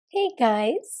Hey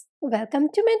guys, welcome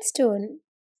to Mathstoon.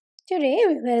 Today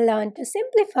we will learn to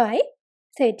simplify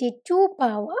 32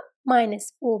 power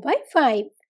minus 4 by 5.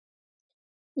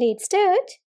 Let's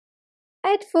start.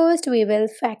 At first we will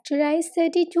factorize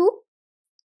 32.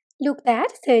 Look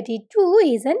that 32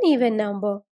 is an even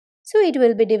number, so it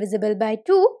will be divisible by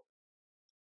 2.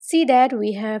 See that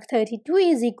we have 32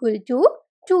 is equal to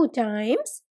 2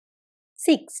 times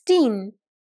 16.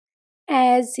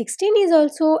 As 16 is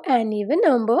also an even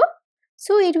number,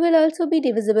 so it will also be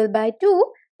divisible by 2,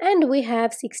 and we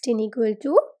have 16 equal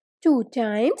to 2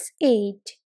 times 8.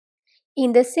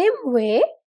 In the same way,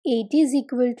 8 is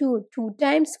equal to 2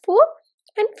 times 4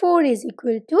 and 4 is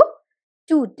equal to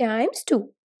 2 times 2.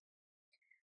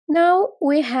 Now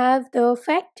we have the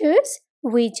factors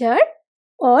which are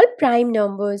all prime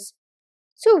numbers,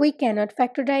 so we cannot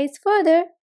factorize further.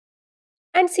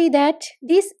 And see that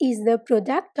this is the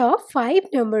product of 5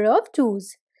 number of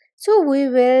 2's. So we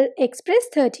will express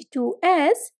 32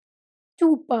 as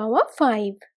 2 power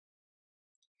 5.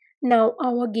 Now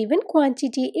our given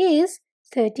quantity is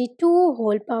 32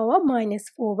 whole power minus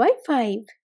 4 by 5.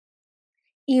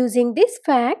 Using this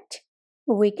fact,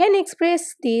 we can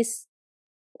express this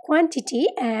quantity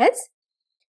as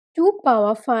 2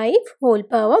 power 5 whole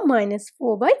power minus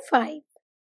 4 by 5.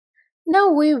 Now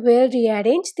we will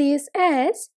rearrange this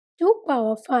as 2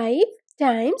 power 5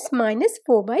 times minus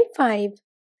 4 by 5.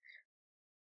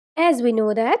 As we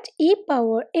know that a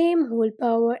power m whole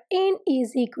power n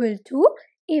is equal to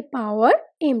a power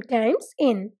m times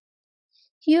n.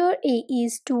 Here a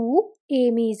is 2,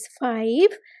 m is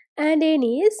 5 and n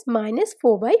is minus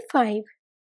 4 by 5.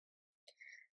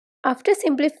 After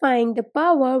simplifying the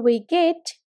power, we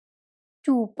get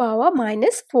 2 power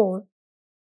minus 4.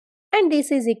 And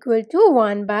this is equal to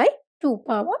 1 by 2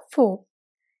 power 4.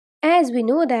 As we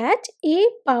know that a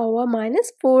power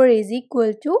minus 4 is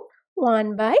equal to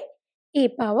 1 by a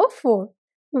power 4,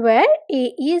 where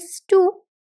a is 2.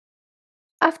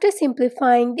 After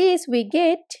simplifying this, we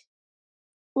get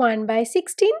 1 by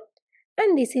 16,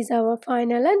 and this is our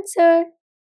final answer.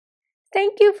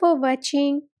 Thank you for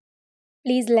watching.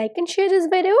 Please like and share this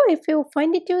video if you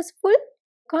find it useful.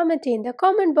 Comment in the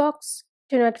comment box.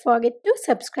 Do not forget to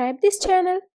subscribe this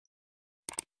channel.